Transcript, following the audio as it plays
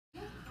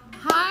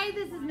Hi,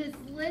 this is Miss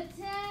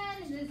Litton,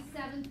 and this is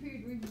 7th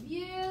period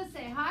review.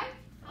 Say hi.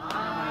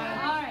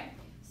 Hi. All right.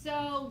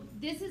 So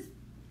this is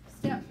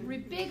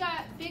big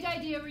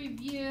idea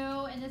review,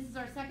 and this is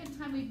our second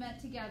time we've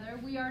met together.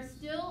 We are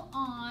still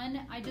on.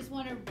 I just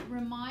want to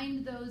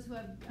remind those who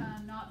have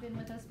not been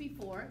with us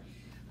before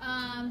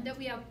that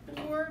we have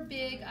 4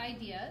 big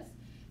ideas,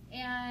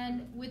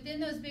 and within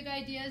those big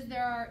ideas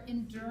there are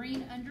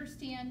enduring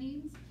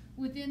understandings.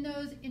 Within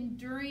those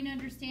enduring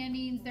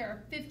understandings, there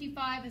are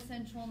 55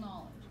 essential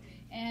knowledge.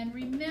 And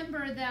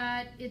remember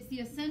that it's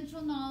the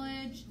essential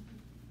knowledge,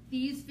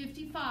 these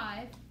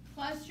 55,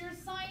 plus your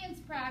science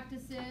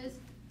practices,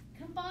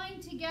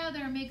 combined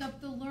together make up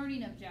the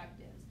learning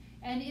objectives.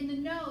 And in the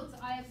notes,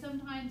 I have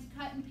sometimes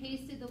cut and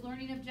pasted the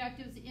learning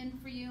objectives in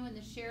for you in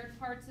the shared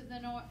parts of the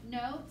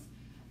notes,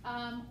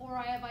 or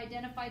I have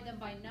identified them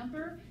by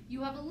number.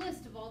 You have a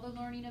list of all the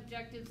learning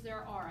objectives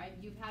there are.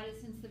 You've had it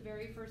since the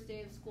very first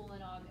day of school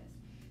in August.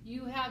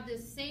 You have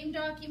this same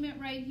document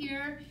right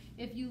here.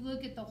 If you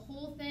look at the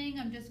whole thing,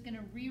 I'm just going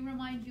to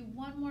remind you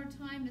one more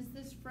time. Is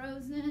this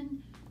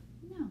frozen?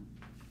 No.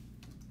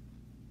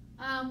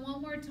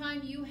 One more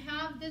time. You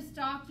have this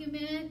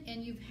document,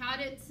 and you've had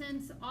it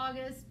since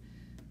August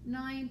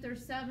 9th or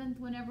 7th,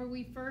 whenever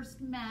we first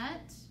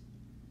met.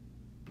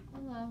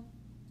 Hello.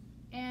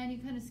 And you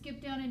kind of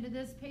skip down into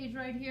this page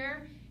right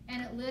here,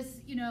 and it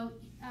lists,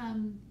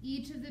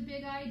 each of the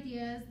big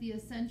ideas, the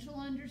essential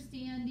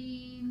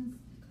understandings,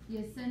 the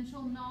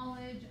essential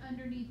knowledge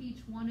underneath each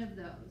one of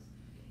those.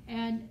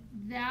 And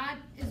that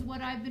is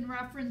what I've been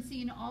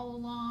referencing all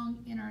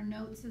along in our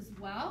notes as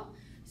well.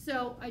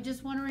 So I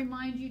just want to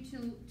remind you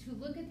to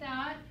look at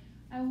that.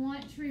 I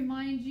want to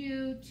remind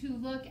you to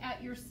look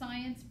at your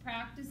science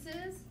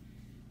practices.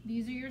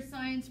 These are your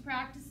science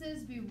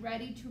practices. Be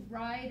ready to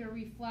write or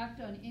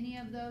reflect on any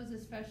of those,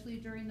 especially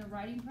during the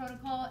writing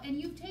protocol.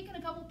 And you've taken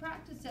a couple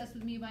practice tests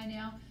with me by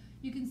now.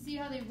 You can see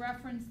how they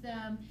reference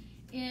them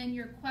in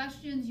your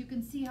questions. You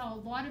can see how a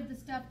lot of the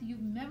stuff that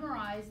you've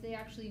memorized, they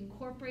actually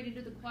incorporate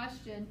into the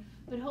question,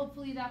 but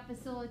hopefully that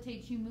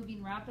facilitates you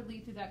moving rapidly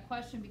through that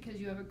question because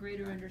you have a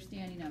greater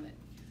understanding of it.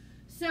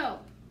 So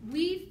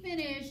we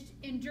finished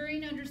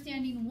Enduring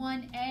Understanding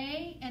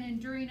 1A and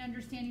Enduring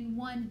Understanding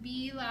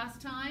 1B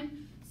last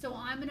time. So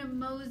I'm going to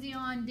mosey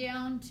on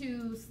down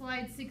to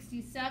slide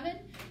 67,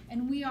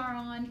 and we are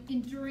on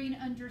Enduring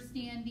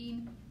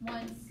Understanding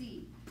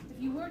 1C. If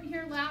you weren't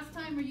here last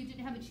time or you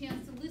didn't have a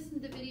chance to listen to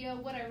the video,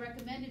 what I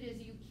recommended is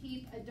you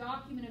keep a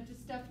document of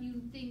just stuff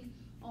you think,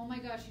 oh my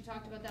gosh, you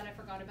talked about that, I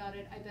forgot about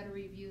it, I better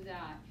review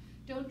that.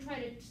 Don't try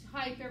to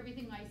type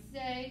everything I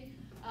say.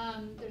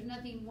 There's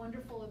nothing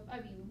wonderful,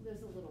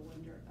 there's a little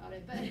wonder about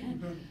it,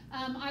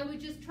 but I would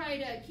just try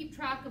to keep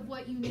track of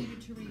what you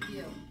needed to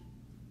review.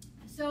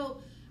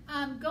 So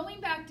going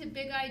back to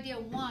Big Idea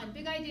 1,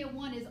 Big Idea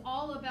 1 is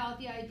all about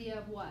the idea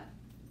of what?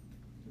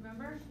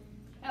 Remember?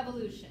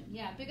 Evolution.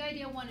 Yeah, Big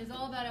Idea 1 is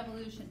all about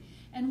evolution.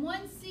 And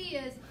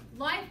 1C is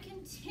life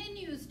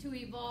continues to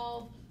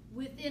evolve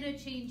within a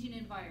changing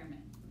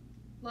environment.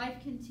 Life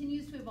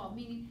continues to evolve,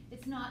 meaning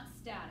it's not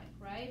static,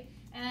 right?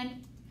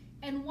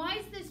 And why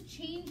is this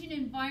changing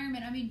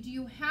environment? Do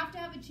you have to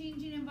have a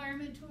changing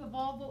environment to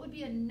evolve? What would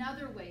be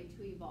another way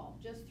to evolve?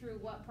 Just through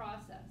what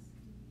process?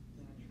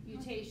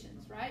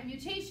 Mutations, right?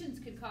 Mutations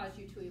could cause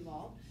you to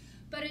evolve.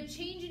 But a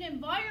changing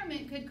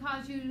environment could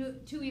cause you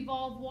to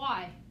evolve.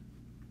 Why?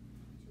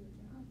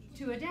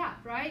 To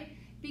adapt, right?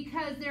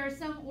 Because there are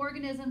some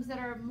organisms that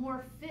are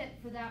more fit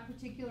for that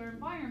particular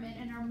environment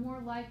and are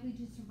more likely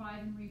to survive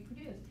and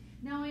reproduce.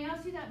 Now, I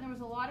asked you that, and there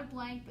was a lot of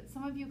blank, but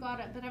some of you got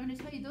it. But I'm going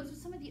to tell you, those are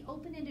some of the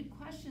open-ended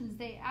questions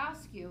they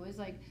ask you. Is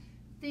like,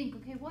 think,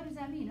 okay, what does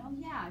that mean? Oh,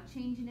 yeah,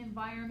 changing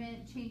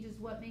environment changes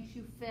what makes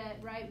you fit,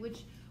 right?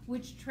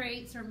 Which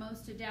traits are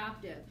most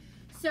adaptive.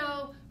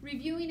 So,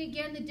 reviewing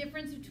again the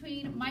difference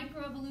between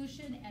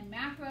microevolution and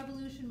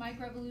macroevolution.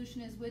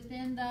 Microevolution is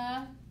within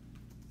the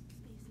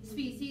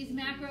species.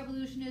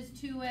 Macroevolution is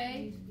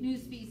 2A, new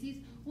species.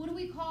 What do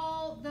we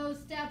call those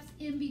steps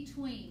in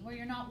between, where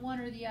you're not one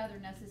or the other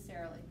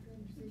necessarily?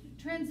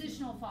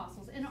 Transitional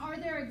fossils. And are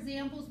there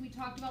examples we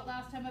talked about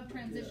last time of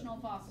transitional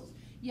fossils?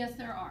 Yes,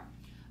 there are.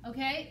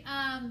 Okay.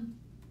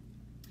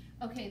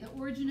 Okay, the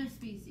origin of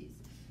species.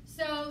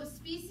 So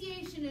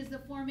speciation is the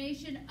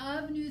formation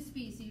of new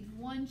species,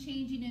 one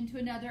changing into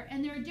another,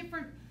 and there are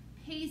different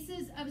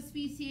paces of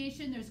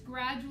speciation. There's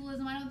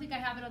gradualism. I don't think I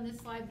have it on this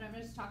slide, but I'm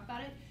going to just talk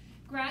about it.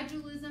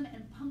 Gradualism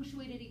and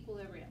punctuated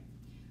equilibrium.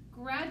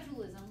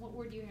 Gradualism, what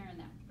word do you hear in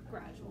that?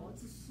 Gradual.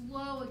 It's a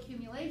slow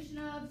accumulation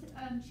of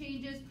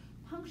changes.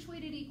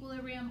 Punctuated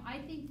equilibrium, I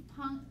think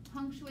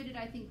punctuated,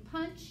 I think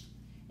punch,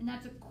 and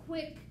that's a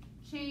quick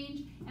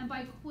change. And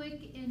by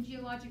quick in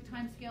geologic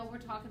time scale, we're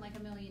talking like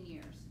 1,000,000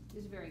 years.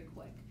 Is very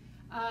quick.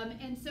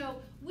 And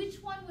so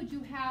which one would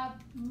you have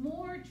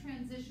more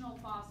transitional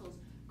fossils?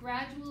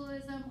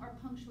 Gradualism or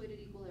punctuated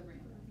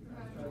equilibrium?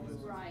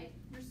 Gradualism. Right.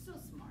 You're so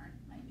smart.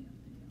 I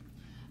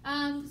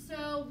knew.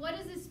 So what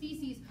is a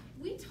species?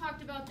 We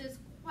talked about this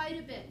quite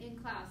a bit in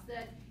class,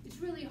 that it's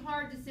really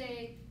hard to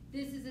say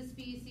this is a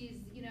species,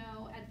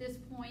 at this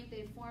point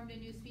they've formed a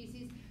new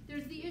species.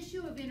 there's the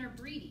issue of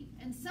interbreeding.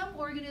 And some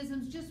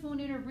organisms just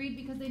won't interbreed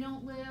because they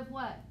don't live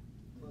what?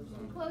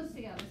 Close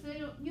together.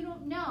 So you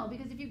don't know,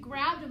 because if you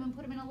grabbed them and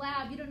put them in a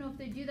lab, you don't know if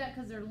they do that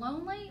because they're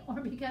lonely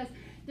or because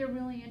they're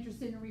really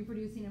interested in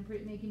reproducing and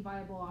making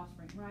viable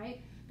offspring,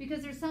 right?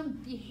 Because there's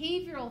some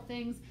behavioral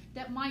things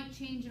that might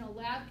change in a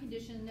lab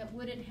condition that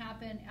wouldn't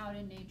happen out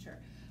in nature.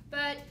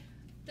 But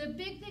the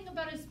big thing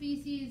about a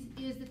species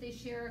is that they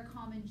share a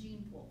common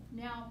gene pool.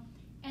 Now,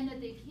 and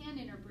that they can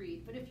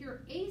interbreed. But if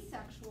you're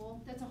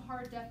asexual, that's a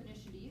hard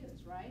definition to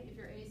use, right? If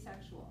you're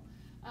asexual.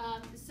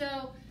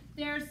 So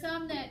there are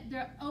some that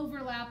there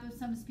overlap of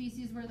some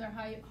species where they're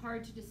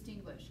hard to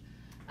distinguish.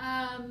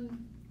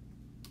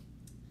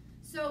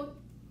 So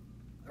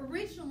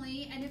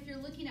originally, and if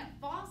you're looking at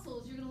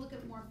fossils, you're going to look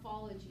at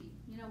morphology.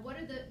 You know, what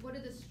are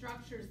the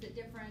structures that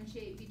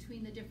differentiate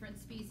between the different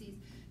species?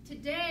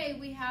 Today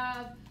we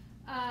have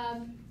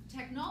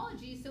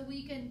technology, so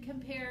we can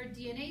compare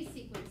DNA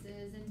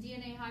sequences and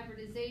DNA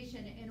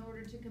hybridization in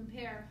order to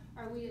compare,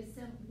 are we a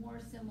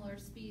more similar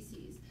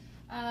species?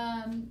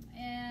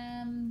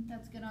 And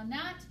that's good on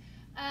that.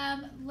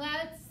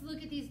 Let's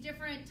look at these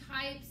different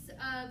types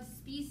of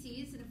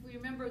species. And if we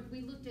remember,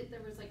 we looked at,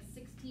 there was like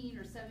 16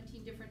 or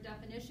 17 different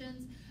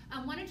definitions.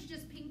 Why don't you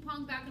just ping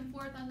pong back and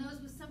forth on those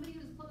with somebody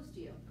who's close to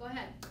you? Go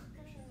ahead.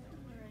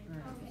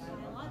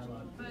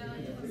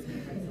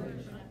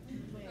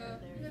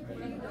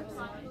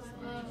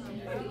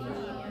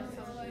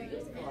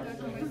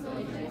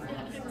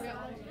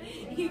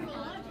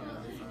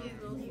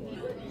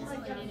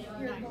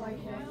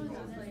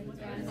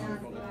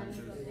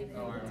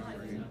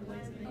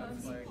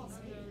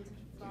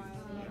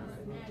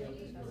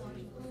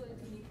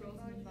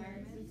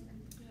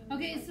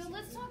 Okay, so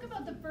let's talk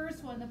about the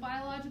first one, the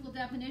biological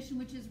definition,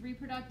 which is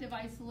reproductive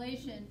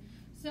isolation.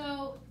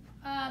 So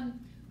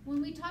when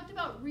we talked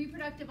about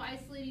reproductive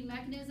isolating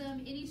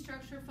mechanism, any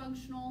structural,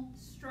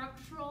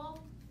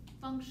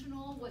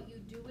 functional, what you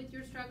do with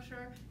your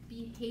structure,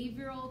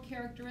 behavioral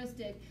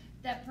characteristic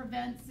that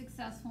prevents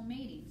successful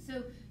mating.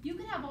 So you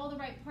can have all the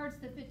right parts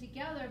that fit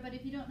together, but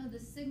if you don't know the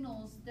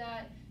signals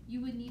that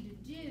you would need to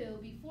do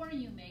before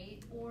you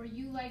mate, or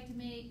you like to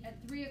mate at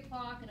 3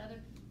 o'clock and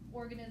other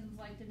organisms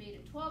like to mate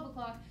at 12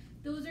 o'clock,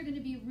 those are going to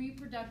be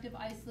reproductive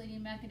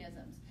isolating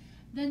mechanisms.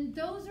 Then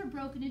those are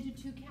broken into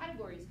two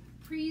categories,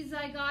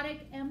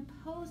 pre-zygotic and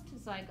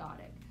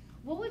post-zygotic.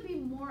 What would be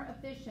more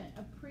efficient,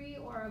 a pre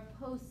or a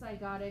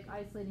post-zygotic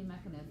isolating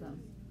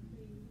mechanism?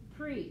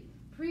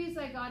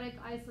 Pre-zygotic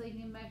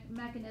isolating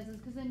mechanisms,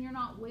 because then you're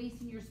not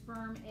wasting your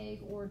sperm,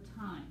 egg, or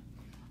time.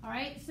 All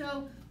right,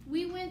 so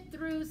we went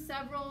through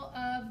several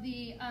of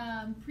the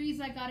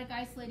pre-zygotic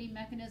isolating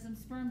mechanisms.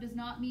 Sperm does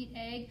not meet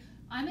egg.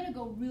 I'm going to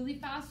go really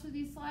fast through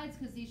these slides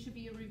because these should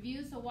be a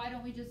review. So why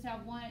don't we just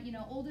have one,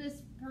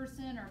 oldest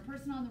person or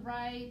person on the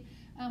right?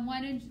 Why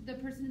don't the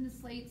person in the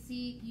slate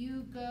seat,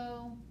 you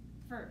go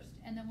first,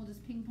 and then we'll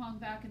just ping pong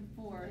back and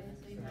forth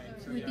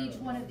with each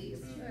one of these.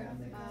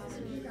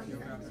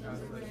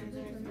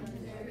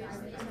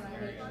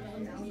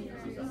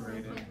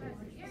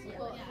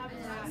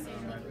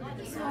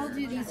 So I'll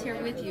do these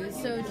here with you.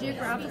 So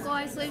geographical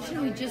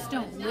isolation, we just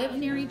don't live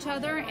near each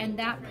other, and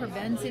that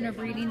prevents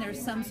interbreeding.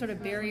 There's some sort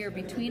of barrier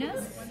between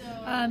us.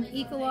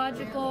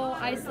 Ecological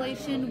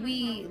isolation,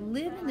 we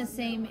live in the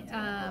same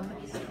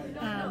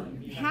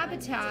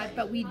habitat,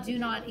 but we do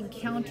not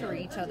encounter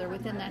each other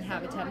within that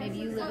habitat. Maybe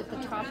you live at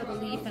the top of the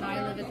leaf and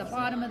I live at the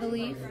bottom of the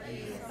leaf.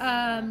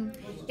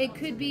 It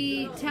could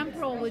be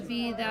temporal, would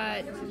be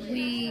that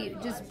we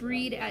just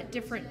breed at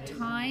different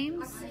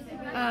times,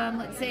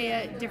 let's say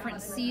at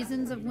different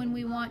seasons of when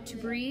we want to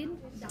breed.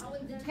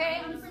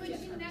 Okay, I'm switching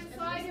to the next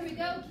slide. Here we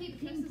go. Keep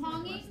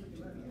ping-ponging.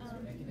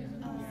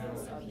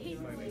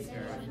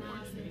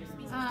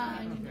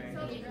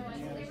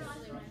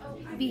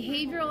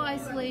 Behavioral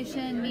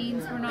isolation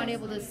means we're not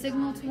able to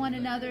signal to one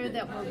another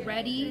that we're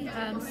ready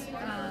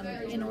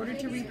in order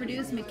to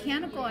reproduce.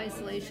 Mechanical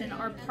isolation,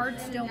 our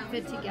parts don't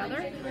fit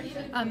together.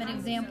 An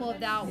example of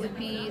that would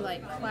be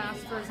like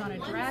claspers on a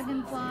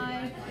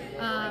dragonfly.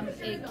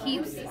 It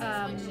keeps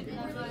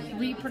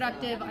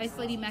reproductive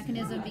isolating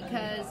mechanism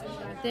because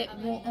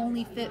that will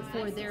only fit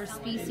for their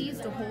species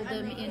to hold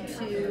them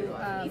into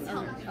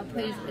a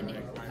place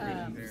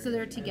so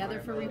they're together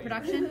for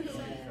reproduction.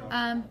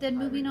 Then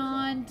moving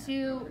on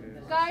to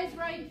guys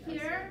right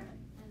here.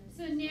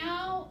 So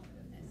now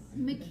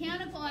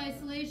mechanical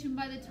isolation,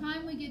 by the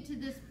time we get to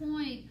this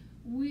point,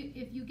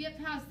 if you get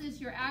past this,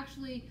 you're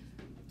actually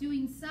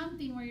doing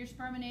something where your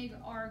sperm and egg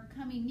are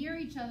coming near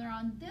each other.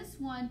 On this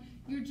one,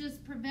 you're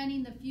just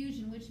preventing the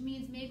fusion, which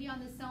means maybe on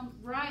the cell,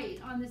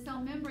 on the cell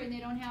membrane, they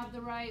don't have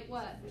the right,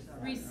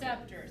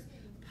 receptors.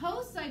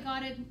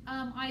 Post-zygotic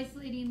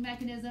isolating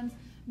mechanisms,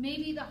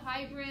 maybe the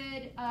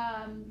hybrid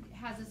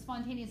has a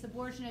spontaneous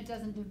abortion, it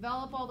doesn't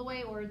develop all the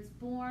way, or it's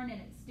born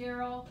and it's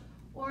sterile,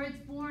 or it's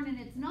born and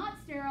it's not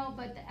sterile,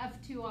 but the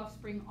F2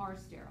 offspring are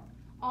sterile.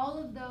 All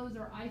of those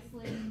are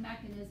isolating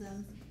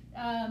mechanisms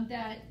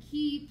that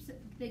keeps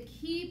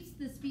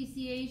the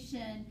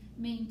speciation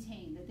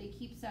maintained, that they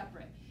keep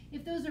separate.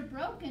 If those are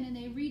broken and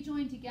they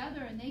rejoin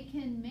together and they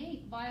can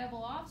make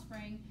viable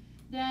offspring,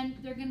 then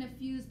they're going to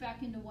fuse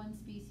back into one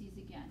species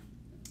again.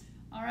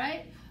 All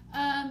right?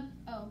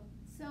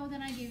 So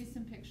then I gave you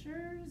some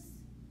pictures.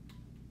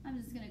 I'm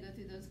just going to go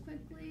through those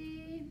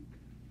quickly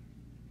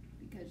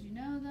because you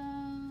know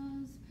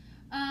those.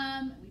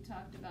 We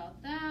talked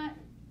about that.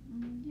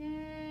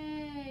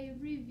 Yay,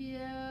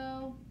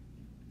 review.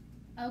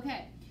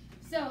 Okay,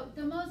 so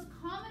the most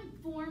common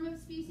form of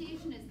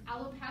speciation is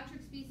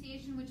allopatric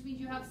speciation, which means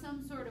you have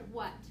some sort of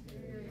what?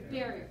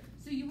 Barrier.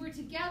 So you were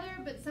together,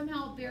 but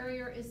somehow a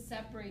barrier is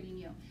separating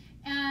you.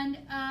 And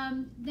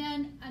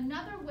then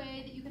another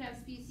way that you could have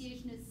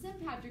speciation is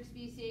sympatric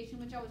speciation,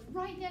 which I was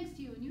right next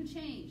to you and you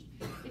changed.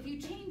 If you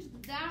change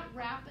that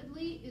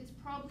rapidly, it's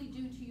probably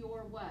due to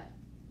your what?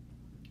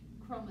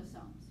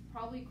 Chromosomes.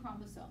 Probably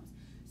chromosomes.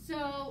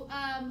 So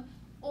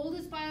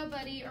oldest bio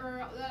buddy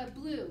or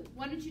blue,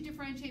 why don't you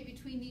differentiate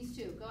between these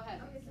two? Go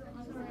ahead. Okay,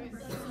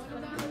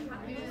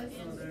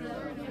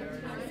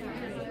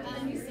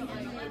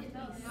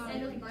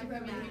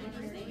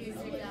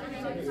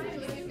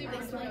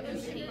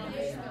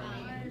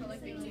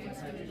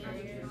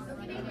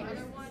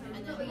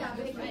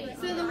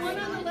 so so the one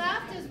on the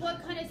left is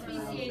what kind of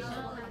speciation?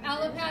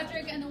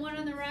 Allopatric, and the one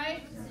on the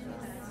right?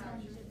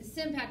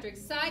 Sympatric,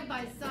 side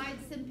by side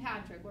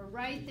sympatric. We're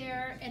right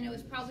there, and it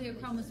was probably a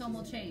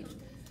chromosomal change.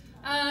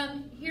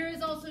 Here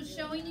is also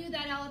showing you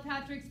that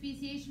allopatric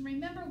speciation.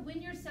 Remember,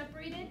 when you're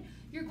separated,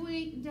 you're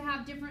going to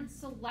have different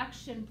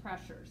selection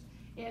pressures.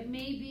 It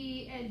may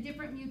be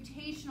different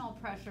mutational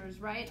pressures,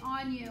 right,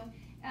 on you.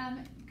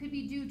 Could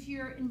be due to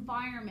your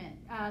environment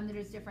that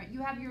is different.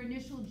 You have your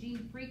initial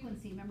gene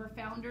frequency. Remember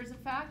Founder's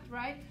effect,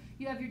 right?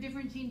 You have your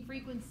different gene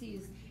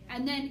frequencies.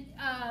 And then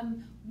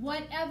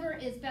whatever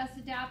is best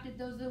adapted,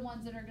 those are the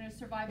ones that are going to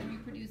survive and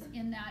reproduce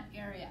in that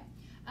area.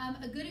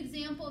 A good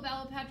example of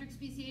allopatric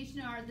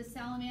speciation are the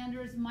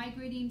salamanders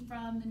migrating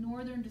from the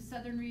northern to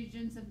southern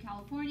regions of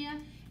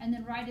California, and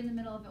then right in the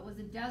middle of it was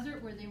a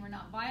desert where they were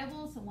not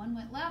viable, so one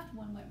went left,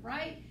 one went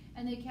right,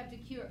 and they kept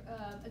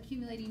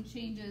accumulating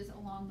changes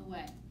along the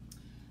way.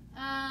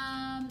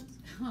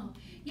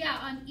 Yeah,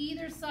 on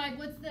either side,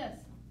 what's this?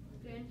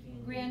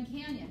 Grand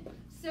Canyon.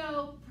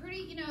 So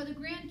the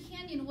Grand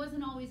Canyon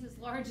wasn't always as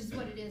large as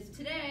what it is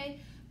today,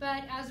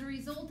 but as a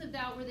result of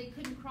that, where they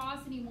couldn't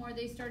cross anymore,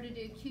 they started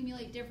to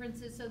accumulate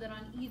differences so that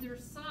on either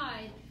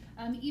side,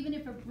 even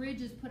if a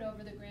bridge is put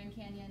over the Grand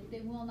Canyon,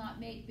 they will not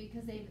mate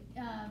because they've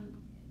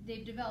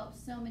developed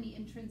so many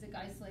intrinsic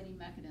isolating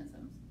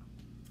mechanisms.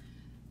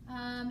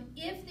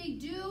 If they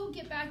do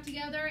get back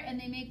together and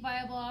they make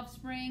viable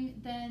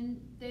offspring,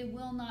 then they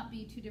will not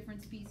be two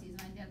different species,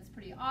 and I think that's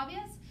pretty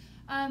obvious.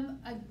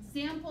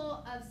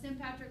 Example of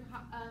sympatric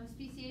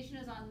speciation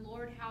is on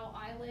Lord Howe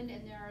Island,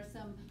 and there are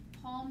some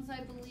palms, I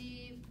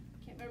believe.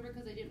 Can't remember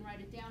because I didn't write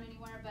it down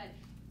anywhere, but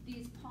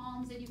these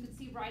palms that you can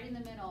see right in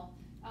the middle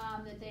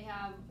that they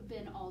have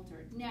been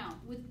altered. Now,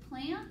 with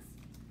plants,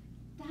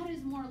 that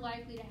is more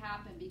likely to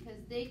happen because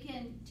they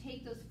can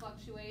take those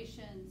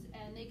fluctuations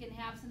and they can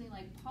have something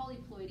like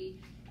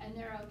polyploidy, and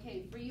they're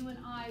okay. For you and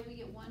I, we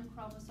get one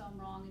chromosome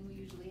wrong, and we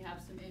usually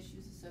have some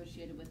issues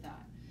associated with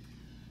that.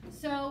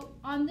 So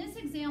on this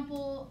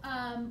example,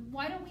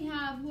 why don't we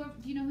have,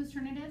 do you know whose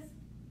turn it is?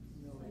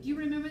 Do you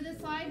remember this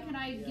slide? Can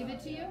I give it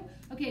to you?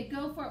 Okay,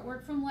 go for it.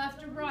 Work from left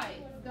to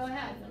right. Go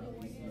ahead.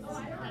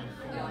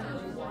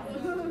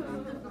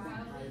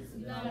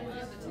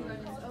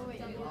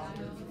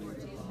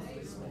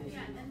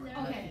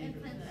 Okay.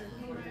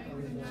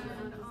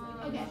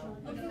 Okay.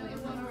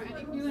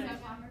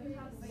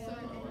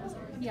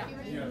 Yeah.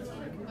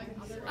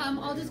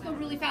 I'll just go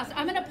really fast.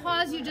 I'm going to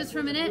pause you just for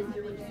a minute.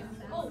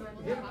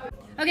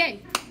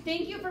 Okay.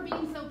 Thank you for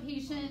being so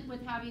patient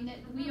with having it.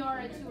 We are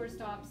at tour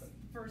stops,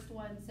 first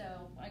one, so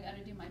I got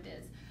to do my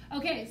biz.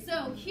 Okay,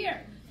 so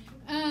here.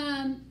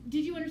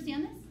 Did you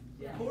understand this?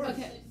 Yeah. Of course.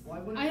 Okay.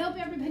 I hope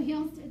everybody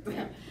else did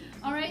too.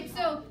 All right,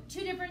 so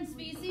two different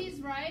species,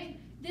 right?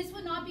 This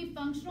would not be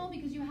functional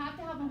because you have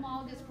to have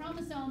homologous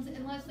chromosomes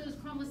unless those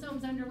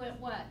chromosomes underwent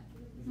what?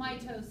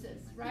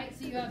 Mitosis, right?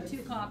 So you have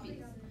two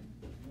copies.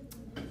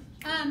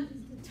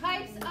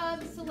 Types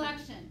of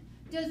selection.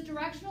 Does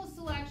directional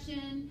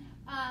selection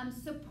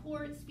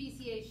support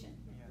speciation?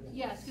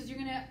 Yes, because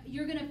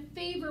you're gonna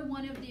favor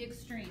one of the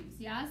extremes.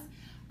 Yes.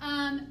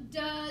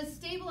 Does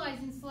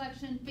stabilizing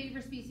selection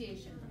favor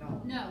speciation?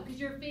 No, because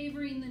you're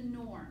favoring the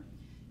norm.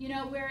 You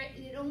know, where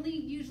it only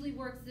usually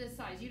works this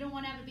size. You don't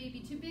want to have a baby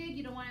too big.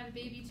 You don't want to have a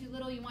baby too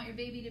little. You want your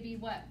baby to be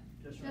what?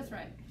 That's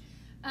right.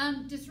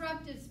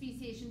 Disruptive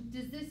speciation.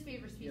 Does this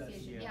favor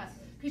speciation? Yes.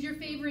 Because you're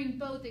favoring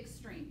both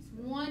extremes.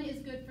 One is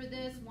good for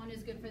this. One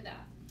is good for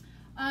that.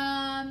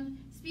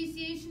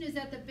 Speciation is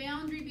at the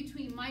boundary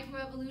between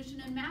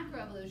microevolution and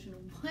macroevolution.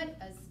 What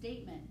a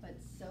statement, but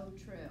so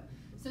true.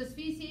 So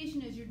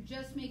speciation is you're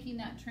just making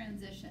that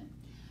transition.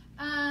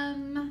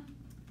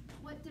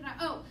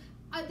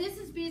 This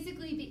is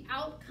basically the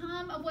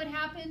outcome of what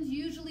happens.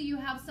 Usually you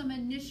have some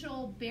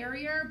initial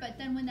barrier, but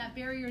then when that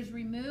barrier is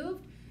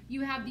removed,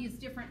 you have these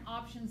different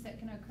options that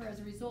can occur as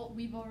a result.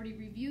 We've already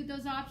reviewed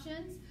those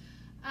options.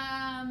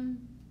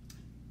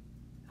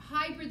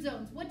 Hybrid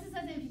zones. What does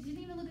that say? If you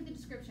didn't even look at the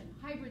description,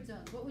 hybrid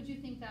zones, what would you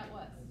think that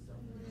was?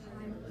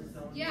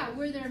 Yeah,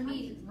 where they're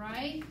meeting,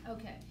 right?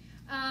 Okay.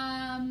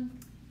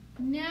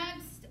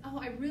 Next, oh,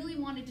 I really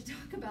wanted to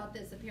talk about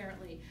this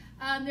apparently.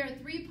 There are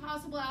 3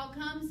 possible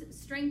outcomes: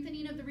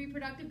 strengthening of the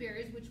reproductive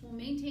barriers, which will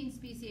maintain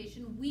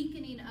speciation,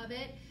 weakening of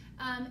it,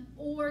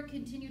 or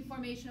continued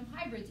formation of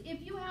hybrids.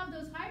 If you have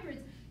those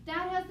hybrids,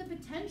 that has the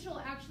potential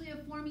actually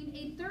of forming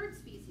a 3rd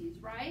species,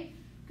 right?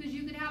 Because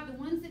you could have the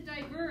ones that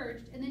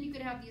diverged, and then you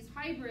could have these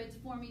hybrids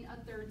forming a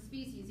 3rd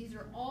species. These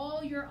are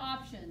all your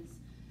options.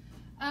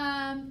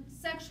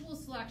 Sexual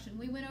selection,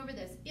 we went over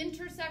this.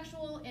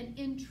 Intersexual and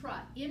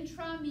intra.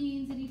 Intra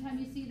means anytime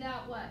you see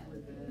that, what?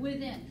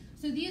 Within.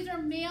 So these are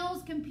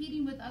males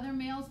competing with other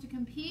males to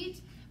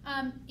compete.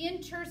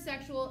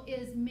 Intersexual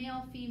is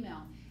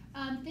male-female.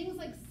 Things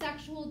like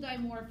sexual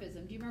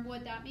dimorphism. Do you remember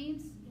what that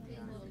means?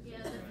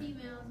 Yeah, the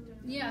females.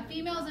 Yeah,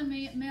 females and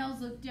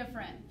males look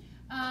different.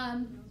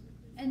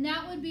 And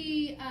that would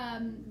be,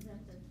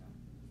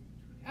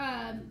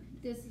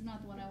 this is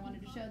not the one I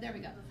wanted to show. There we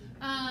go.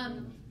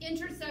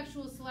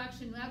 Intersexual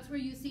selection, that's where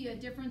you see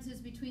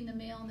differences between the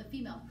male and the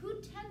female. Who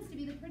tends to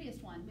be the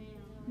prettiest one?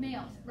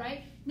 Males,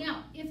 right?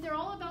 Now, if they're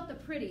all about the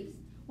pretties,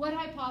 what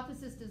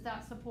hypothesis does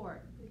that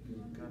support?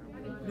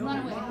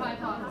 Runaway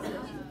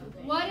hypothesis.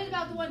 What is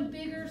about the one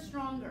bigger,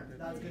 stronger?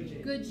 That's good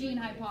gene. Good gene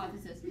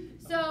hypothesis.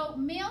 So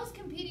males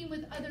competing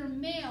with other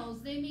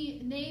males, they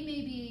may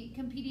be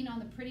competing on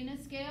the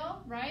prettiness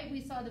scale, right?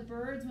 We saw the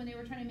birds when they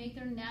were trying to make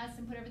their nests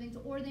and put everything,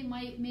 or they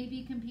may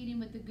be competing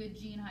with the good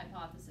gene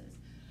hypothesis.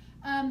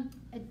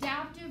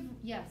 Adaptive,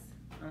 yes.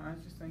 I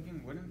was just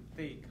thinking, wouldn't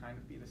they kind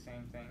of be the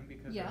same thing?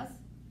 Because yes.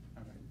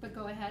 Okay. But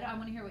go ahead. I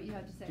want to hear what you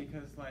have to say.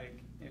 Because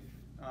like if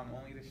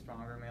only the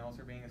stronger males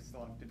are being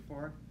selected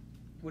for,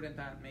 wouldn't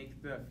that make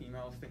the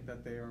females think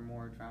that they are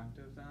more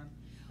attractive then?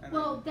 And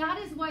well, that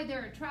is why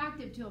they're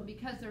attractive to them,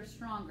 because they're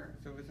stronger.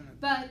 So isn't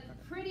it? But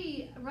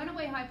pretty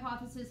runaway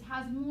hypothesis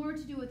has more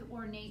to do with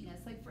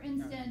ornateness. Like for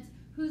instance,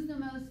 who's the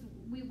most?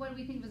 What do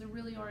we think of as a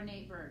really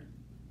ornate bird?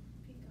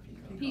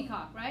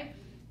 Peacock, right?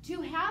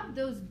 To have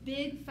those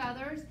big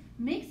feathers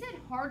makes it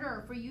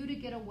harder for you to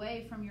get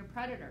away from your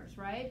predators,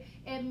 right?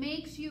 It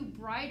makes you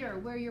brighter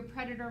where your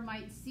predator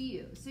might see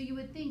you. So you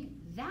would think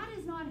that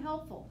is not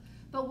helpful.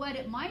 But what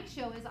it might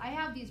show is I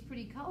have these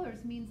pretty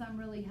colors means I'm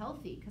really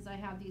healthy because I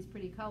have these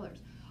pretty colors.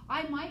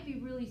 I might be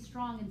really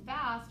strong and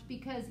fast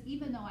because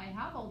even though I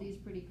have all these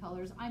pretty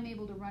colors, I'm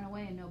able to run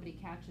away and nobody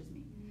catches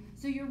me.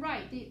 So you're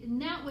right, in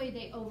that way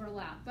they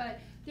overlap. But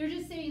they're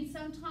just saying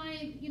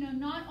sometimes,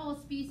 not all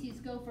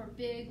species go for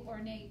big,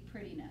 ornate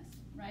prettiness,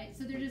 right?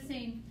 So they're just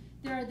saying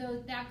there are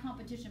that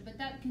competition, but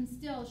that can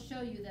still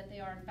show you that they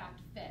are in fact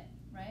fit,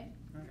 right?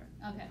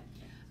 Okay.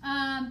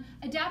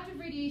 Adaptive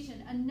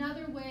radiation,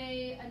 another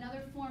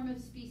form of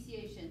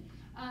speciation.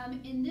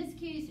 In this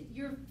case,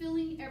 you're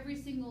filling every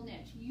single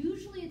niche.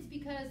 Usually it's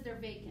because they're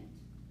vacant.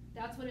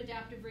 That's what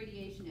adaptive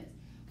radiation is.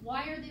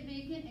 Why are they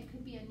vacant? It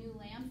could be a new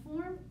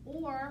landform,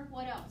 or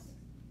what else?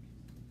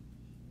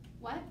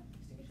 What?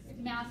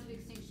 Massive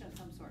extinction of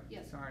some sort.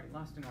 Yes. Sorry,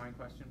 last annoying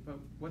question, but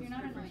what's the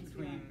difference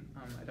between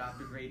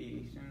adaptive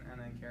radiation and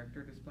then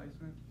character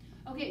displacement?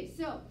 Okay,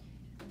 so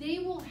they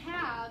will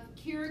have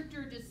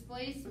character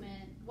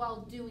displacement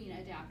while doing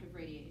adaptive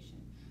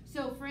radiation.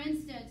 So for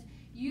instance,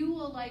 you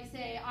will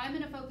say, I'm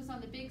going to focus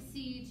on the big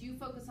seeds, you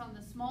focus on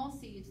the small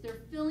seeds.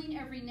 They're filling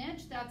every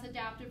niche, that's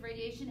adaptive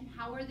radiation.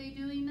 How are they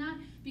doing that?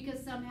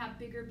 Because some have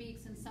bigger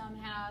beaks and some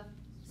have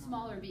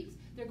smaller beaks.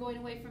 They're going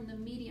away from the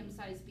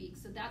medium-sized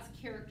beaks, so that's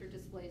character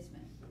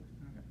displacement.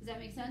 Okay. Does that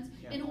make sense?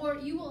 Yeah. Or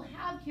you will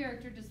have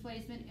character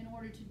displacement in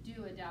order to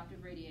do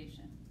adaptive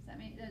radiation. Does that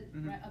make sense?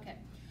 Right? Okay.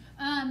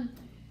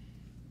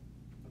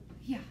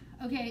 Yeah,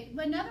 okay.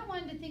 Another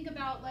one to think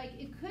about,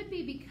 it could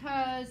be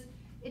because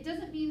it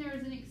doesn't mean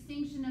there's an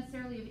extinction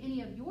necessarily of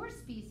any of your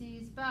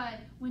species, but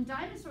when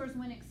dinosaurs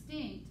went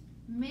extinct,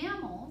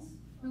 mammals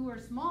who were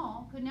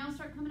small could now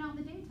start coming out in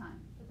the daytime.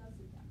 But that's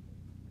adaptive.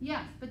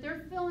 Yes, but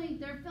they're filling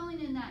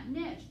in that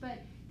niche, but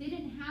they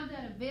didn't have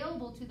that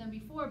available to them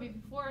before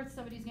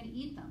somebody's going to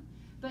eat them.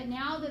 But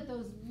now that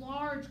those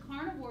large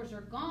carnivores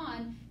are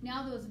gone,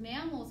 now those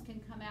mammals can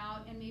come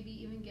out and maybe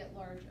even get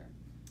larger.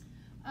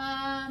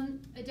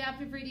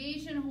 Adaptive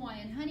radiation,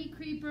 Hawaiian honey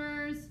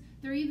creepers.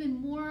 There are even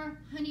more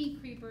honey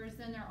creepers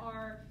than there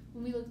are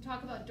when we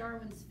talk about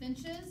Darwin's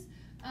finches.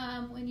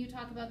 When you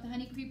talk about the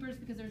honey creepers,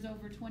 because there's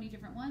over 20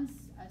 different ones,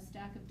 a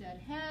stack of dead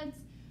heads.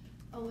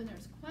 Oh, and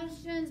there's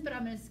questions, but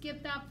I'm going to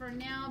skip that for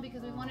now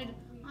because we wanted to,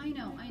 I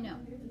know.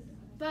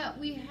 But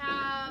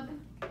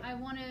I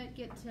want to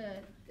get to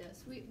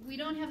this. We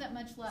don't have that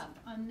much left,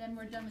 and then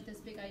we're done with this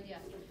big idea.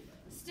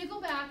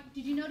 Stickleback,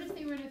 did you notice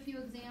they were in a few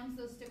exams,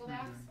 those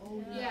sticklebacks?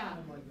 Oh, Yeah.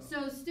 Oh my God.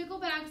 So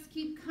sticklebacks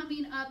keep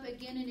coming up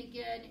again and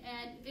again,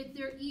 and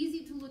they're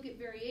easy to look at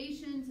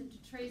variations and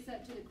to trace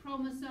that to the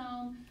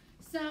chromosome.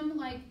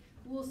 Some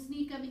will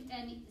sneak up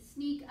and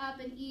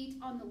eat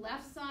on the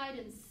left side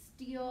and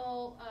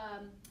steal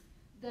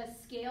the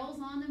scales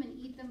on them and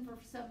eat them for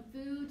some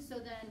food. So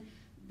then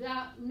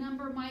that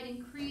number might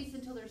increase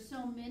until there's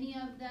so many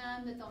of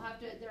them that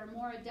they're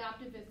more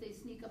adaptive if they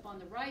sneak up on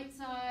the right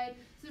side.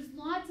 So there's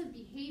lots of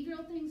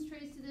behavioral things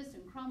traced to this,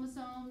 and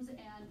chromosomes,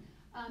 and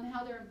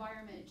how their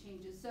environment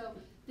changes. So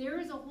there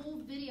is a whole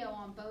video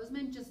on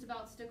Bozeman just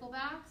about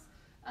sticklebacks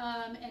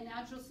and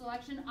natural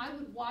selection. I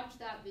would watch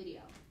that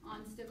video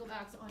on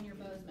sticklebacks on your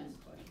Bozeman.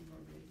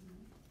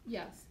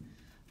 Yes.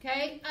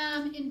 Okay,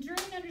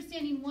 enduring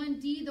understanding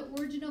 1D, the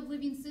origin of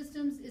living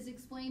systems is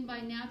explained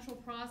by natural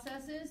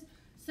processes.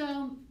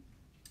 So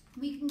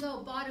we can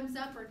go bottoms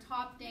up or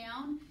top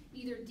down,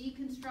 either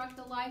deconstruct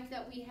the life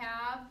that we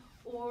have,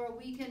 or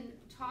we can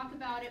talk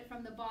about it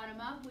from the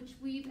bottom up, which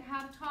we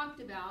have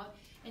talked about.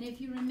 And if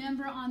you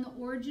remember on the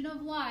origin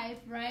of life,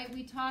 right,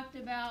 we talked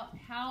about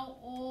how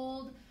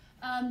old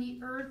the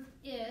Earth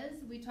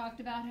is. We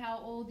talked about how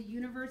old the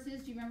universe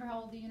is. Do you remember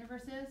how old the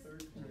universe is?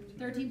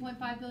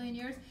 13.5 billion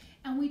years.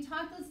 And we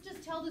talked, let's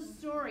just tell the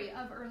story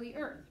of early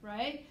Earth,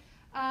 right?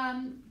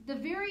 The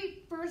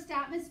very first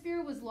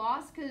atmosphere was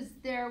lost because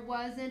there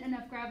wasn't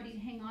enough gravity to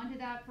hang on to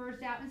that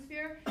first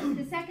atmosphere.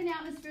 The second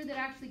atmosphere that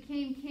actually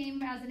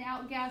came as an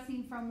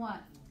outgassing from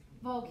what?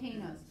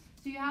 Volcanoes.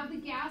 So you have the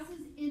gases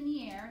in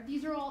the air.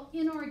 These are all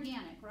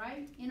inorganic,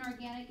 right?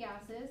 Inorganic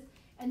gases.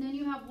 And then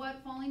you have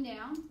what falling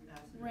down?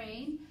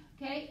 Rain.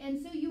 Okay,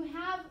 and so you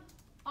have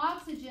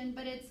oxygen,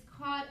 but it's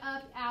caught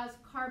up as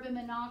carbon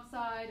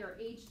monoxide or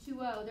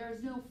H2O.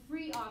 There's no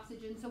free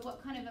oxygen, so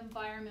what kind of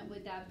environment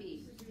would that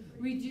be?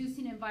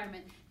 Reducing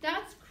environment.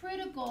 That's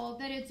critical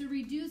that it's a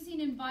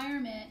reducing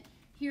environment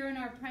here in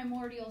our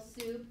primordial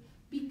soup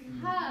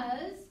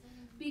because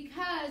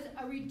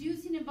a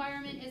reducing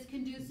environment is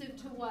conducive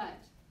to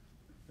what?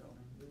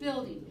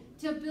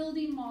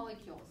 Building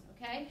molecules.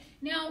 Okay.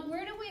 Now,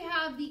 where do we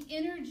have the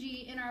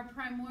energy in our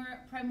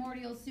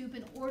primordial soup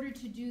in order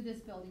to do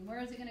this building? Where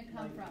is it going to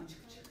come from?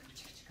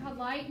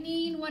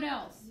 Lightning. What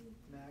else?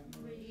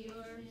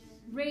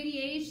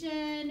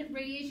 Radiation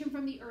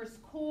from the Earth's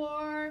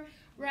core,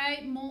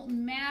 right?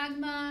 Molten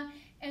magma.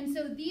 And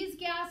so these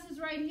gases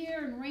right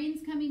here and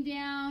rain's coming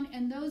down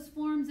and those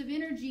forms of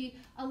energy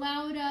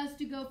allowed us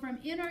to go from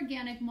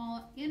inorganic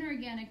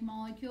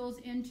molecules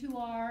into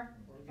our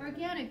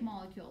organic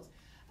molecules.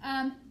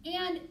 And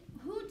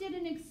who did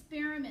an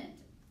experiment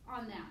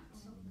on that?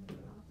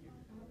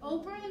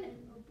 Oberon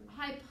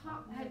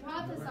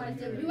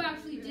hypothesized it. Who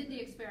actually did the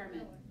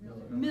experiment?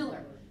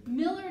 Miller.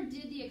 Miller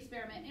did the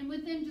experiment, and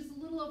within just a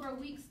little over a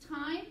week's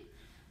time,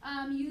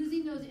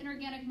 using those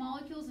inorganic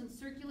molecules and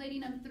circulating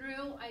them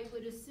through, I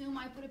would assume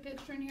I put a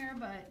picture in here,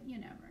 but you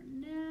never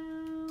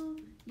know.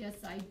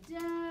 Yes, I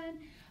did.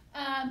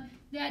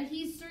 That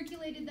he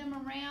circulated them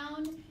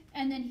around,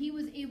 and then he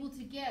was able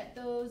to get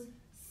those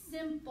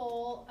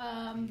simple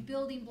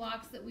building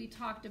blocks that we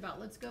talked about.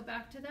 Let's go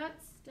back to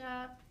that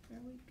step.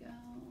 There we go,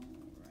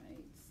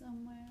 right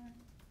somewhere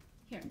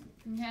here.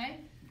 Okay,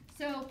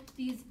 so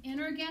these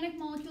inorganic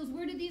molecules,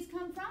 where did these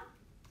come from?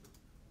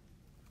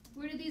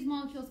 Where did these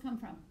molecules come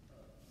from?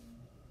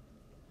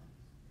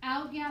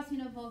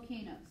 Outgassing of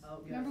volcanoes.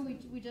 Remember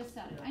we just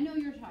said it. I know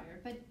you're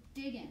tired, but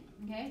dig in,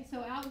 okay? So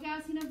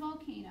outgassing of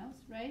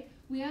volcanoes, right?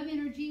 We have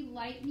energy,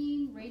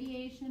 lightning,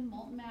 radiation,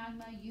 molten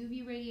magma,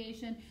 UV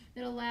radiation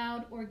that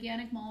allowed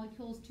organic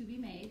molecules to be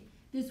made.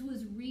 This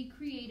was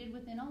recreated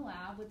within a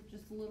lab with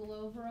just a little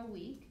over a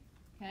week,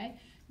 okay?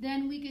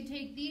 Then we could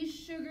take these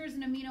sugars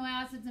and amino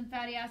acids and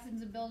fatty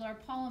acids and build our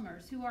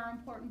polymers. Who are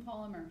important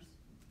polymers?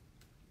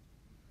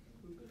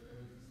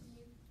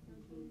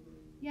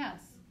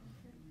 Yes.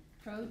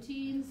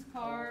 Proteins,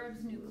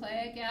 carbs,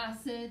 nucleic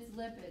acids,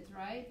 lipids,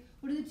 right?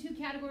 What are the two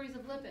categories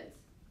of lipids?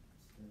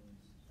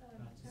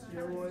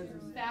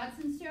 Steroids. Fats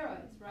and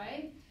steroids,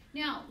 right?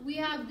 Now, we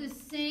have the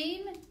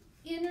same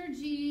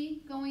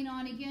energy going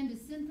on again to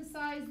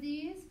synthesize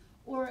these,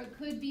 or it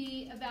could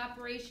be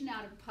evaporation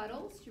out of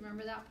puddles. Do you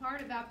remember that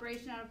part?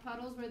 Evaporation out of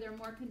puddles where they're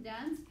more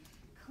condensed.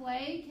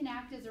 Clay can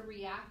act as a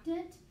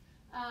reactant.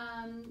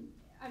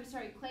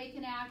 Clay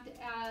can act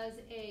as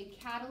a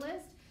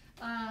catalyst.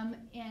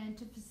 And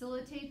to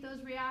facilitate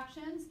those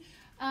reactions.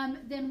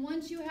 Then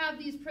once you have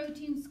these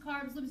proteins,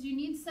 carbs, lipids, you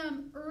need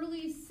some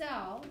early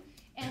cell,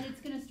 and it's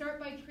going to start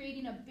by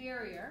creating a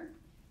barrier.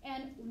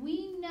 And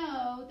we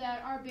know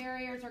that our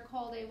barriers are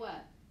called a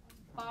what?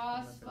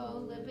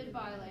 Phospholipid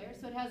bilayer.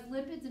 So it has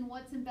lipids and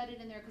what's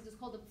embedded in there because it's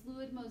called the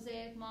fluid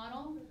mosaic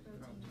model?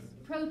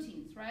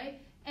 Proteins,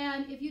 right?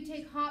 And if you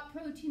take hot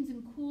proteins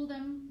and cool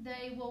them,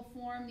 they will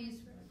form these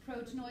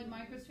proteinoid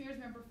microspheres.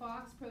 Remember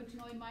Fox,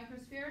 proteinoid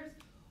microspheres?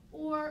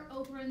 Or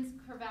Oberon's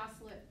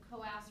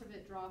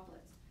coacervate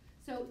droplets.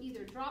 So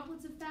either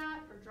droplets of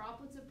fat or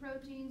droplets of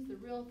proteins. The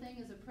real thing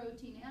is a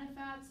protein and a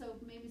fat, so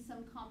maybe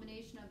some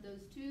combination of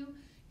those two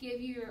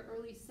give you your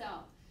early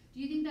cell.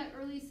 Do you think that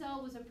early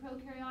cell was a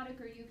prokaryotic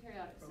or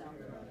eukaryotic cell?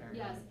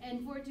 Yes,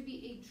 and for it to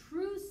be a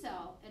true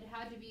cell, it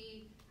had to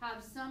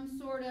have some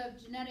sort of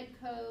genetic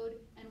code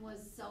and was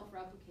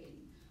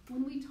self-replicating.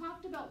 When we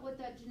talked about what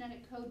that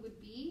genetic code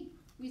would be,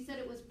 we said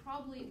it was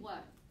probably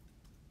what?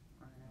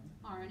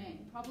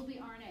 RNA, probably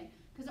RNA.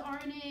 Because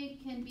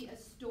RNA can be a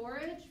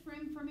storage for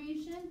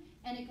information,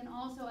 and it can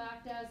also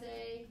act as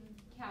a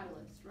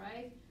catalyst,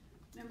 right?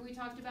 Remember we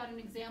talked about an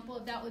example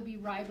of that would be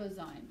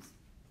ribozymes.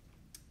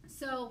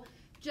 So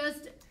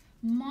just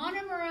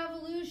monomer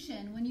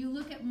evolution, when you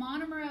look at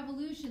monomer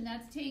evolution,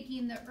 that's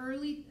taking the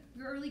early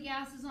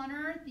gases on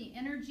Earth, the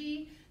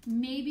energy,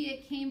 maybe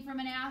it came from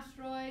an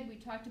asteroid, we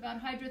talked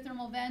about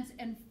hydrothermal vents,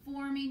 and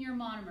forming your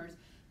monomers.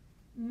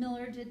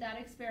 Miller did that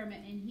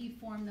experiment and he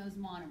formed those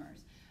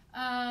monomers.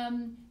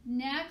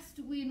 Next,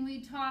 when we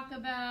talk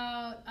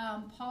about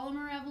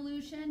polymer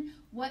evolution,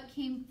 what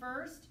came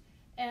first?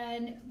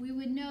 And we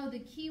would know the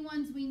key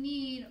ones we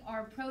need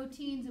are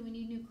proteins and we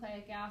need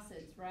nucleic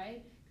acids,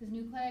 right? Because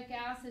nucleic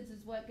acids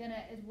is what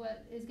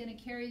is gonna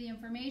carry the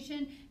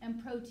information,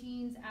 and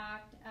proteins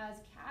act as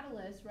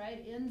catalysts,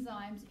 right?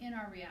 Enzymes in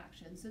our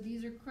reaction. So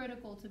these are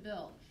critical to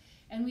build.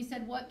 And we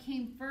said what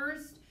came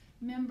first?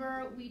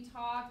 Remember we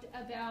talked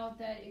about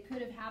that it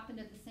could have happened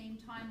at the same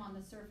time on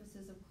the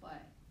surfaces of clay.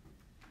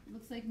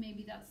 Looks like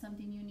maybe that's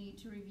something you need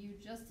to review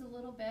just a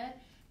little bit.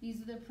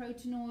 These are the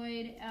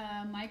proteinoid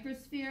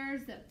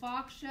microspheres that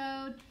Fox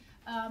showed.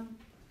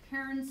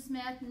 Karen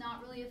Smith,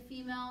 not really a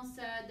female,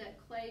 said that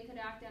clay could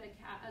act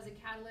as a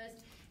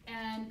catalyst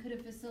and could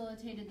have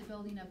facilitated the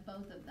building of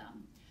both of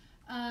them.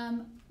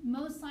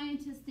 Most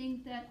scientists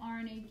think that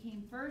RNA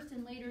came first,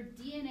 and later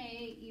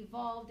DNA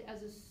evolved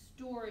as a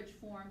storage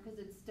form because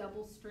it's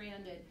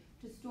double-stranded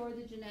to store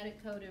the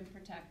genetic code and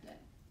protect it.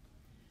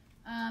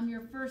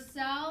 Your first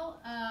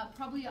cell,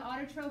 probably an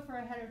autotroph or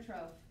a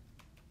heterotroph?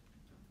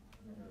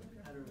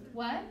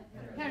 What?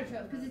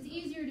 Heterotroph, because it's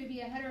easier to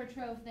be a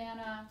heterotroph than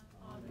a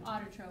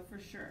autotroph for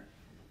sure.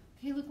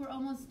 Okay, look, we're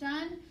almost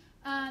done.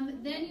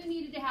 Then you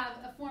needed to have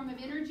a form of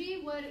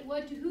energy. Who does it?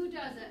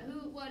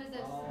 What is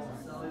it?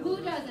 Who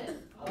does it?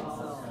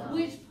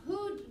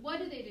 What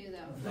do they do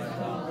though?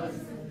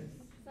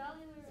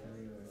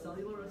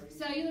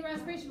 Cellular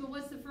respiration, but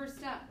what's the first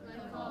step?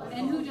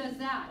 And who does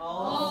that?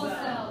 All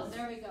cells.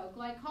 There we go.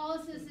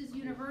 Glycolysis is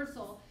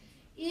universal.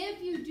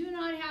 If you do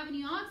not have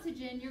any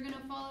oxygen, you're going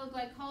to follow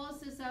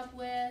glycolysis up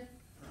with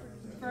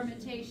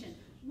fermentation.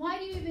 Why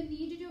do you even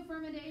need to do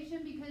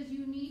fermentation? Because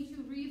you need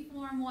to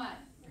reform what?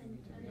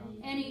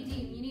 NAD.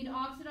 You need to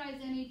oxidize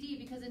NAD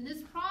because in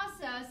this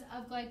process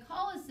of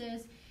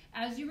glycolysis,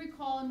 as you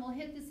recall, and we'll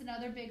hit this in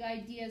other big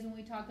ideas when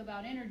we talk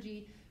about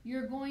energy,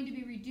 you're going to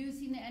be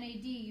reducing the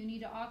NAD. You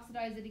need to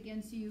oxidize it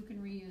again so you can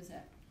reuse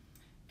it.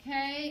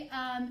 Okay,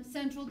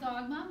 central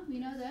dogma, we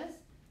know this.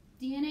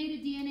 DNA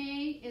to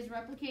DNA is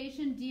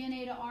replication.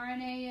 DNA to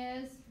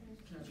RNA is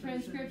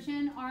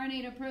transcription.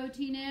 RNA to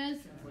protein is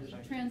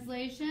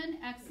translation.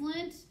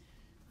 Excellent.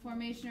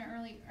 Formation of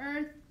early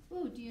Earth.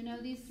 Ooh, do you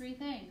know these three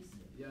things?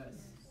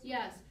 Yes.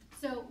 Yes.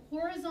 So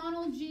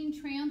horizontal gene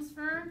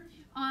transfer.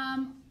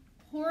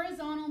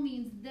 Horizontal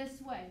means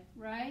this way,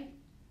 right?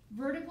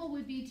 Vertical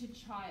would be to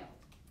child.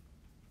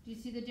 Do you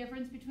see the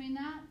difference between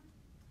that?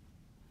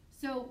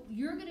 So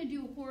you're going to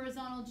do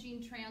horizontal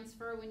gene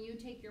transfer when you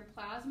take your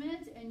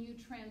plasmids and you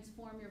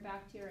transform your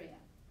bacteria,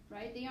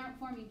 right? They aren't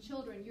forming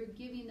children. You're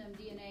giving them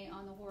DNA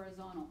on the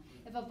horizontal.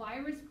 If a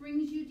virus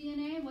brings you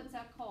DNA, what's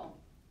that called?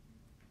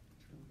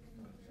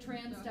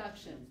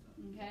 Transduction,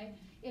 okay?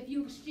 If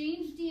you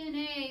exchange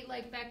DNA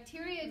like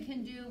bacteria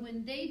can do,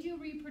 when they do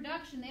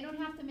reproduction, they don't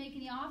have to make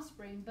any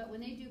offspring, but when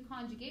they do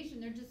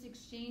conjugation, they're just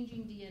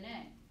exchanging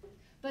DNA.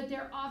 But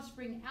their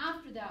offspring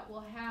after that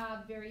will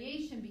have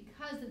variation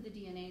because of the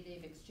DNA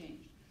they've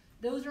exchanged.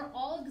 Those are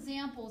all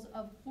examples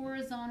of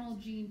horizontal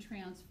gene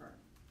transfer.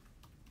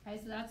 Okay,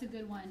 so that's a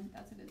good one.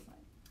 That's a good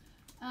slide.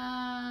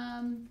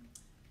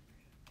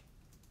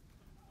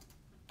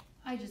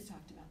 I just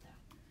talked about that.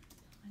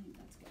 I think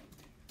that's good.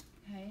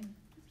 Okay,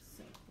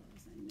 so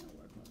close. I know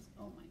we're close.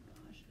 Oh my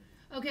gosh.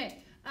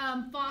 Okay,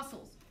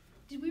 fossils.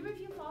 Did we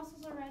review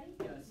fossils already?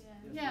 Yes.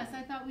 Yes,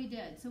 I thought we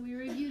did. So we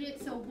reviewed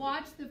it. So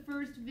watch the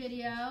first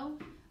video.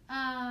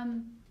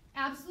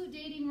 Absolute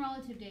dating,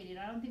 relative dating.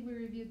 I don't think we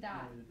reviewed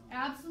that. No, we did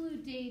not.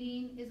 Absolute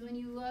dating is when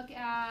you look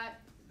at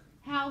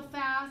how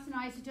fast an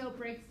isotope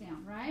breaks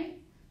down,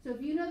 right? So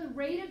if you know the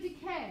rate of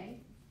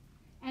decay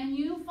and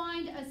you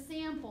find a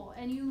sample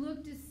and you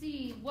look to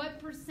see what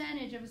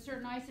percentage of a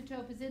certain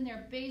isotope is in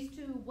there based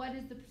to what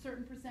is the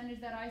certain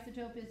percentage that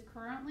isotope is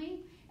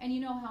currently, and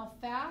you know how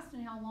fast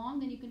and how long,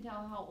 then you can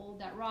tell how old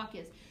that rock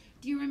is.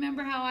 Do you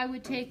remember how I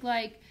would take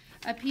like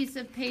a piece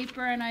of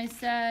paper and I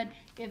said,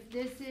 if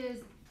this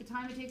is the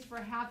time it takes for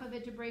half of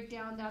it to break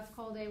down, that's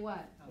called a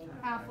what?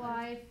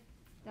 Half-life.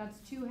 That's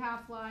 2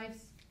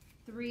 half-lives,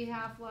 3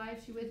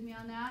 half-lives. You with me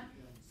on that?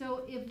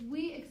 So if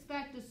we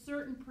expect a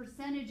certain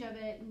percentage of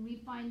it and we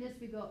find this,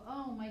 we go,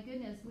 oh my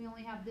goodness, we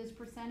only have this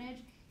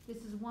percentage. This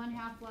is 1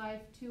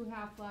 half-life, 2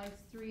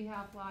 half-lives, 3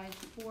 half-lives,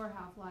 4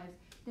 half-lives.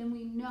 Then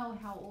we know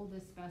how old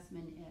this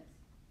specimen is.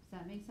 Does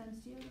that make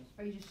sense to you?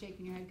 Or are you just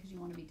shaking your head because you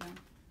want to be done?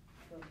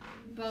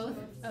 Both?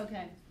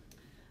 Okay.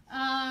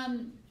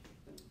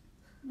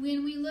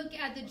 When we look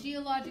at the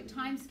geologic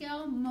time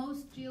scale,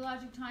 most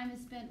geologic time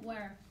is spent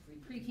where?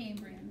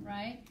 Precambrian,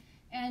 right?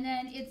 And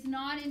then it's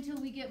not until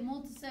we get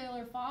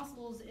multicellular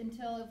fossils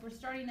until, if we're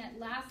starting at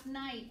last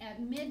night at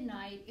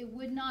midnight, it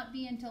would not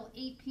be until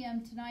 8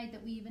 p.m. tonight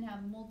that we even have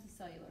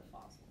multicellular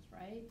fossils,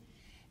 right?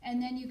 And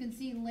then you can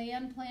see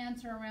land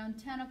plants are around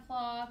 10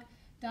 o'clock,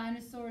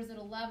 dinosaurs at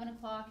 11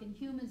 o'clock, and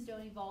humans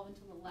don't evolve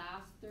until the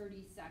last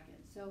 30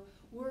 seconds. So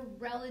we're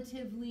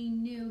relatively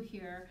new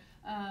here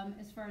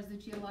as far as the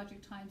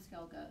geologic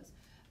timescale goes.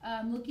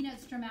 Looking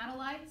at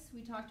stromatolites,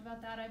 we talked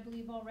about that, I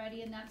believe,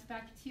 already, and that's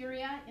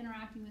bacteria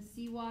interacting with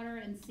seawater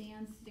and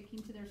sand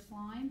sticking to their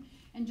slime.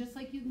 And just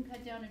like you can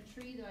cut down a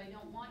tree, though I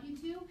don't want you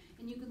to,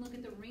 and you can look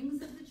at the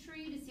rings of the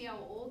tree to see how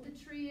old the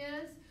tree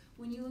is,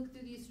 when you look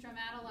through these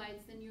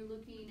stromatolites, then you're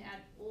looking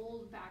at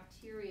old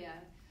bacteria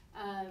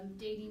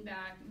dating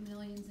back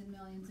millions and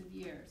millions of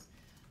years.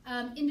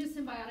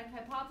 Endosymbiotic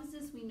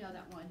hypothesis, we know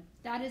that one.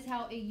 That is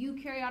how a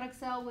eukaryotic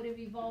cell would have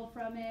evolved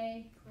from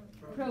a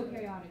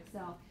prokaryotic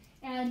cell.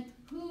 And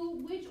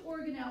which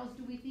organelles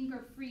do we think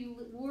were free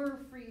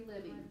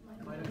living?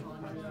 And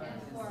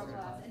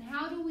chloroplasts.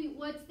 And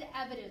what's the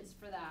evidence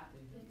for that?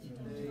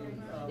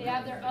 They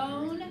have their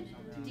own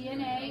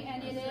DNA,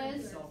 and it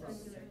is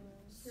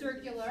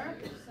circular.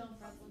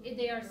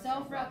 They are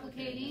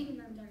self-replicating.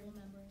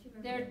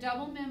 They're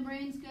double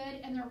membranes,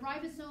 good, and their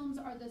ribosomes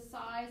are the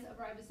size of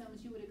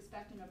ribosomes you would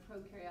expect in a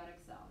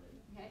prokaryotic cell.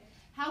 Okay?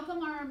 How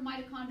come our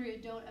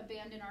mitochondria don't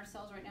abandon our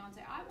cells right now and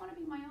say, I want to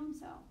be my own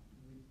cell?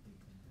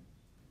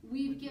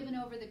 We've given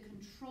over the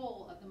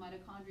control of the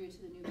mitochondria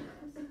to the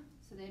nucleus,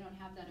 so they don't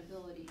have that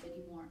ability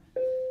anymore.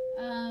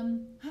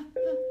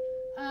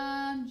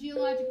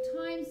 Geologic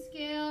time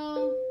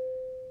scale.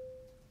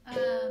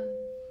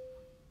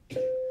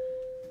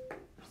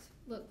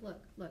 Look,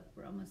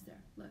 we're almost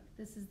there. Look,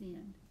 this is the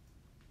end.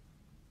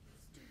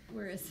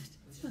 Where is it?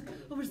 Look,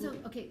 oh, we're still,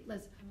 okay,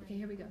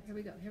 here we go.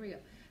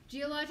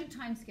 Geologic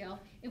time scale.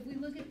 If we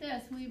look at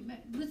this,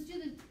 let's do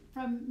this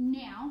from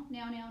now,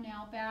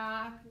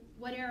 back.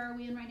 What era are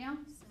we in right now?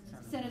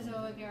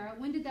 Cenozoic era.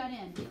 When did that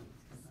end?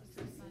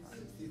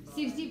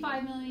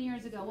 65 million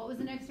years ago. What was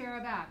the next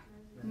era back?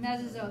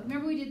 Mesozoic.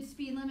 Remember we did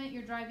speed limit,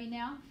 you're driving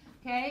now?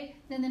 Okay,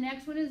 then the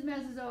next one is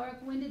Mesozoic.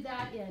 When did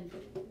that end?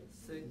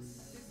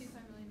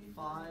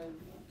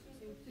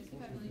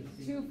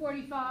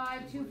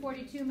 245,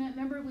 242.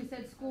 Remember we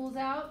said school's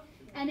out?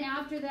 And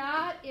after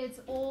that, it's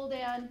old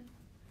and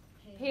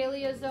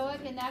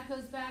Paleozoic, and that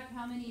goes back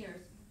how many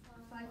years?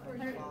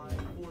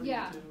 542.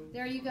 Yeah,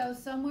 there you go.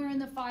 Somewhere in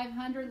the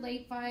 500,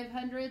 late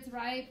 500s,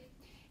 right?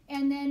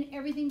 And then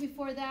everything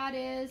before that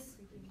is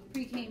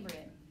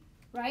Precambrian,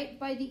 right?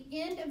 By the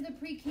end of the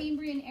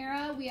Precambrian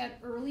era, we had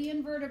early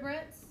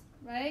invertebrates,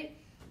 right?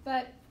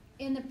 But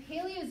in the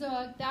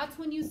Paleozoic, that's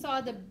when you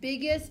saw the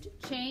biggest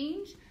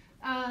change.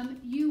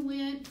 You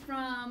went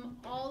from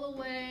all the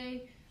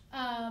way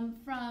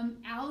from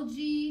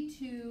algae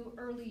to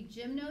early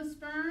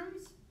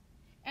gymnosperms,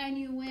 and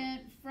you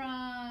went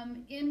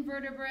from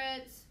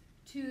invertebrates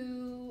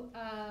to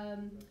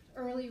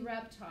early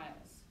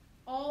reptiles,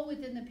 all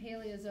within the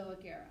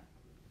Paleozoic era.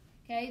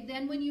 Okay,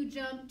 then when you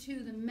jump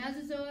to the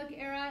Mesozoic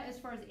era, as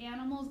far as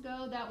animals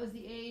go, that was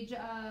the age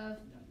of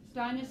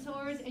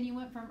dinosaurs, and you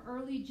went from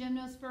early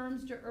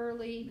gymnosperms to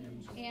early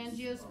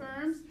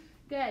angiosperms.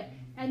 Good.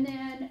 And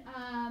then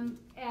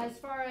as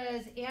far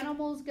as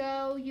animals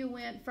go, you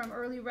went from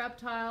early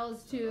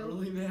reptiles to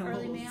early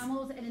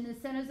mammals. And in the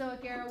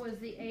Cenozoic era was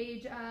the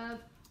age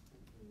of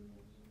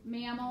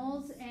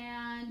mammals,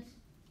 and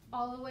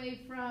all the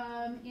way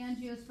from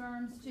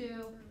angiosperms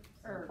to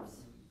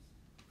herbs.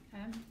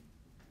 Okay.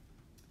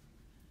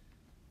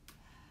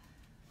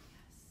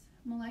 Yes.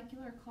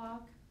 Molecular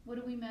clock. What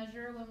do we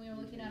measure when we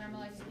were looking at our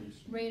molecular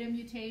rate of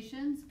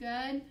mutations?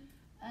 Good.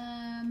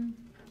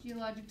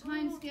 Geologic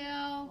time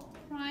scale,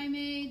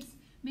 primates,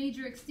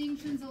 major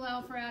extinctions allow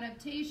for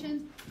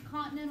adaptations,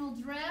 continental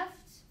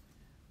drift,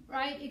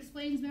 right,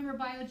 explains, remember,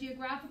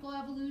 biogeographical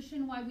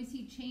evolution, why we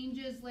see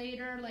changes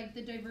later, like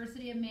the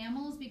diversity of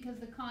mammals, because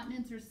the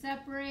continents are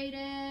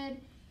separated,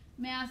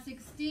 mass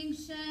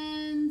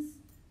extinctions.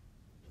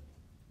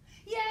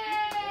 Yay!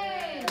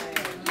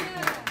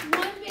 Yeah.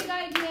 One big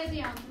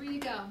idea down, 3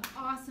 to go.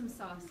 Awesome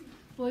sauce.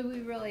 Boy,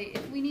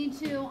 if we need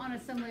to, on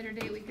some later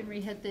date, we can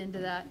re-hit the end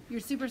of that.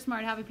 You're super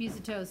smart. Have a piece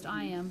of toast.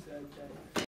 I am.